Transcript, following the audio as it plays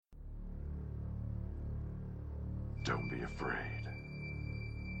Don't be afraid.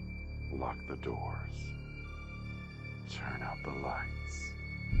 Lock the doors. Turn out the lights.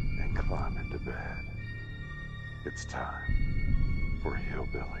 And climb into bed. It's time for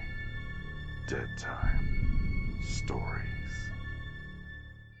Hillbilly Dead Time Stories.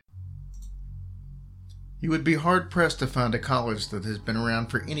 You would be hard-pressed to find a college that has been around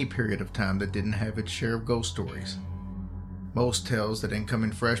for any period of time that didn't have its share of ghost stories. Most tales that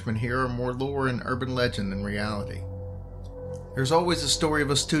incoming freshmen hear are more lore and urban legend than reality. There's always a story of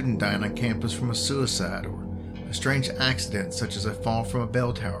a student dying on campus from a suicide or a strange accident such as a fall from a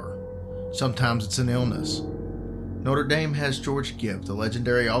bell tower. Sometimes it's an illness. Notre Dame has George Gibb, the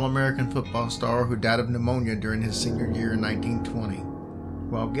legendary All-American football star who died of pneumonia during his senior year in 1920.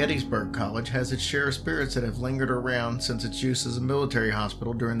 While Gettysburg College has its share of spirits that have lingered around since its use as a military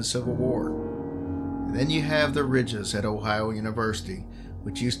hospital during the Civil War. And then you have the Ridges at Ohio University,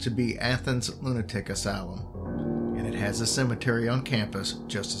 which used to be Athens Lunatic Asylum, and it has a cemetery on campus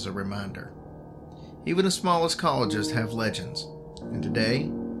just as a reminder. Even the smallest colleges have legends, and today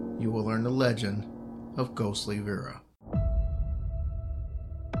you will learn the legend of Ghostly Vera.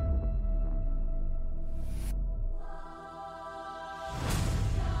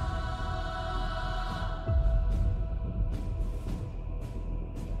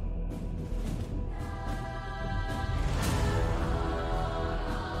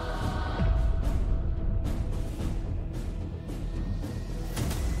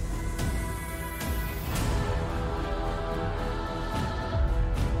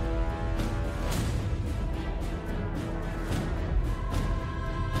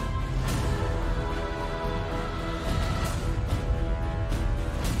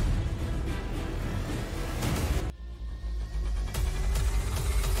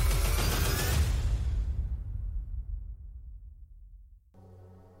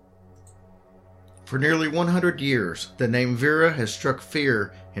 For nearly 100 years, the name Vera has struck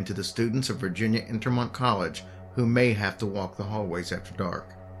fear into the students of Virginia Intermont College who may have to walk the hallways after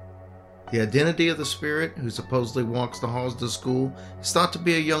dark. The identity of the spirit who supposedly walks the halls of the school is thought to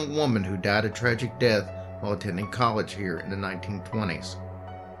be a young woman who died a tragic death while attending college here in the 1920s.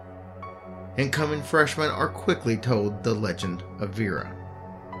 Incoming freshmen are quickly told the legend of Vera.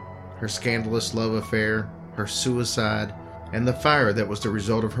 Her scandalous love affair, her suicide, and the fire that was the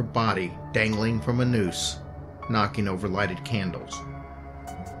result of her body dangling from a noose, knocking over lighted candles.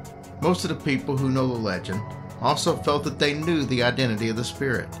 Most of the people who know the legend also felt that they knew the identity of the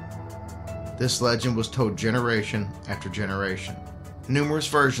spirit. This legend was told generation after generation. Numerous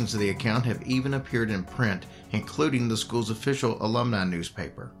versions of the account have even appeared in print, including the school's official alumni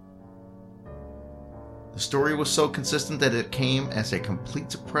newspaper. The story was so consistent that it came as a complete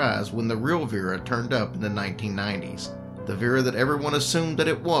surprise when the real Vera turned up in the 1990s. The Vera that everyone assumed that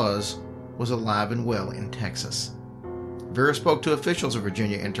it was alive and well in Texas. Vera spoke to officials of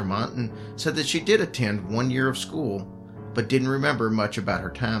Virginia Intermont and said that she did attend 1 year of school, but didn't remember much about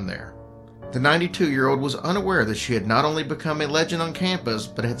her time there. The 92-year-old was unaware that she had not only become a legend on campus,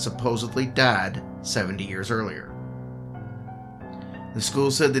 but had supposedly died 70 years earlier. The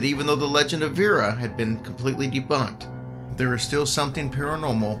school said that even though the legend of Vera had been completely debunked, there is still something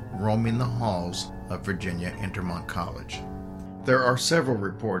paranormal roaming the halls of Virginia Intermont College. There are several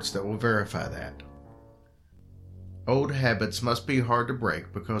reports that will verify that. Old habits must be hard to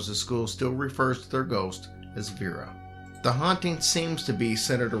break because the school still refers to their ghost as Vera. The haunting seems to be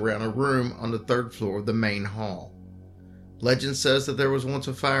centered around a room on the 3rd floor of the main hall. Legend says that there was once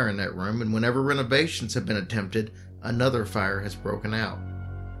a fire in that room, and whenever renovations have been attempted, another fire has broken out.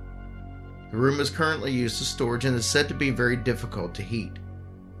 The room is currently used as storage and is said to be very difficult to heat.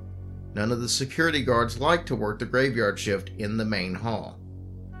 None of the security guards like to work the graveyard shift in the main hall.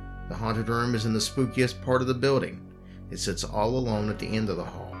 The haunted room is in the spookiest part of the building. It sits all alone at the end of the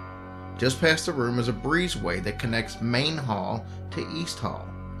hall. Just past the room is a breezeway that connects main hall to East Hall.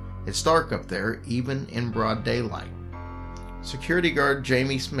 It's dark up there, even in broad daylight. Security guard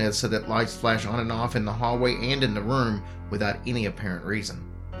Jamie Smith said that lights flash on and off in the hallway and in the room without any apparent reason.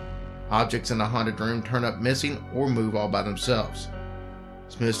 Objects in the haunted room turn up missing or move all by themselves.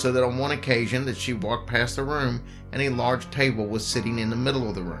 Smith said that on one occasion that she walked past the room and a large table was sitting in the middle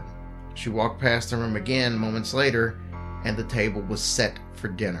of the room. She walked past the room again moments later and the table was set for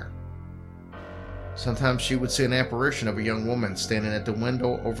dinner. Sometimes she would see an apparition of a young woman standing at the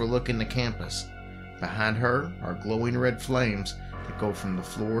window overlooking the campus. Behind her are glowing red flames that go from the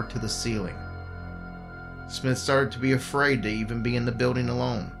floor to the ceiling. Smith started to be afraid to even be in the building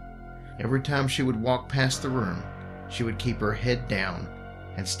alone. Every time she would walk past the room, she would keep her head down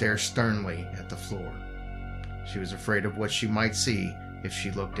and stare sternly at the floor. She was afraid of what she might see if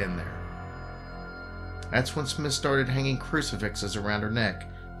she looked in there. That's when Smith started hanging crucifixes around her neck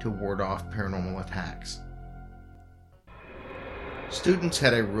to ward off paranormal attacks. Students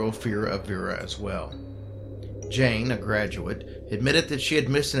had a real fear of Vera as well. Jane, a graduate, admitted that she had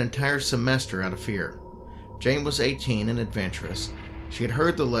missed an entire semester out of fear. Jane was 18 and adventurous. She had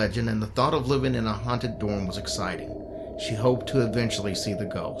heard the legend, and the thought of living in a haunted dorm was exciting. She hoped to eventually see the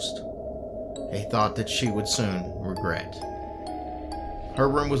ghost, a thought that she would soon regret. Her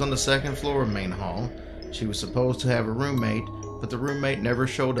room was on the second floor of Main Hall. She was supposed to have a roommate, but the roommate never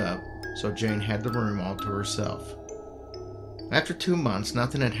showed up, so Jane had the room all to herself. After 2 months,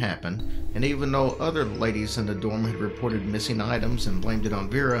 nothing had happened, and even though other ladies in the dorm had reported missing items and blamed it on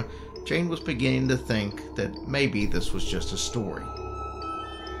Vera, Jane was beginning to think that maybe this was just a story.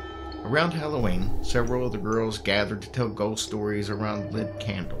 Around Halloween, several of the girls gathered to tell ghost stories around lit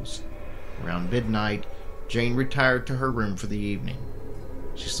candles. Around midnight, Jane retired to her room for the evening.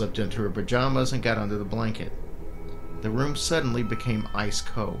 She slipped into her pajamas and got under the blanket. The room suddenly became ice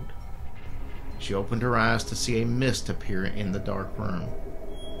cold. She opened her eyes to see a mist appear in the dark room.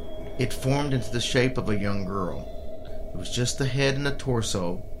 It formed into the shape of a young girl. It was just the head and the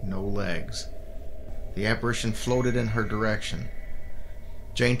torso, no legs. The apparition floated in her direction.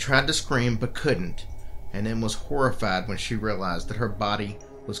 Jane tried to scream but couldn't, and then was horrified when she realized that her body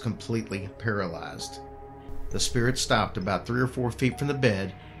was completely paralyzed. The spirit stopped about 3 or 4 feet from the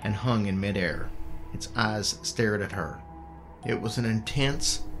bed and hung in midair. Its eyes stared at her. It was an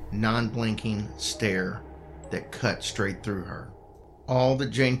intense, non-blinking stare that cut straight through her. All that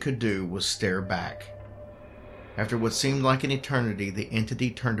Jane could do was stare back. After what seemed like an eternity, the entity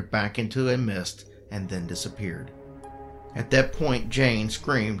turned back into a mist and then disappeared. At that point, Jane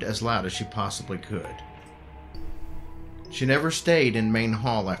screamed as loud as she possibly could. She never stayed in Main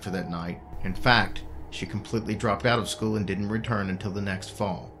Hall after that night. In fact, she completely dropped out of school and didn't return until the next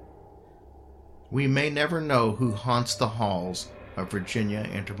fall. We may never know who haunts the halls of Virginia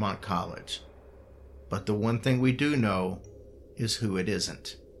Intermont College, but the one thing we do know is who it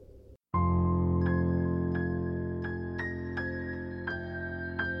isn't.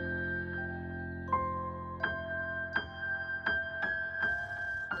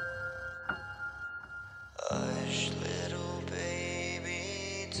 Hush, little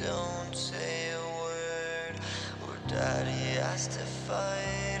baby, don't say a word. Or Daddy has to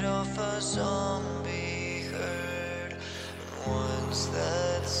fight off a zombie herd. And once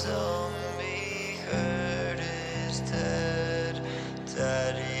that zombie herd is dead,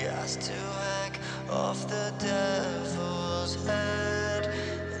 Daddy has to hack off the devil's head.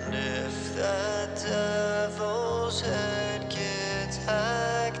 And if that devil's head gets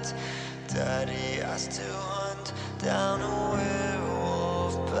hacked, Daddy has to hunt down a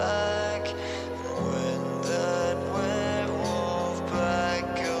werewolf pack. And when that werewolf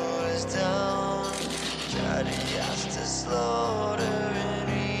pack goes down, Daddy has to slaughter an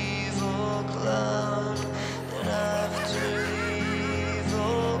evil clown. And after the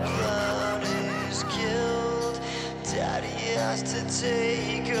evil clown is killed, Daddy has to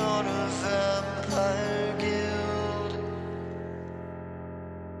take on a vampire guild.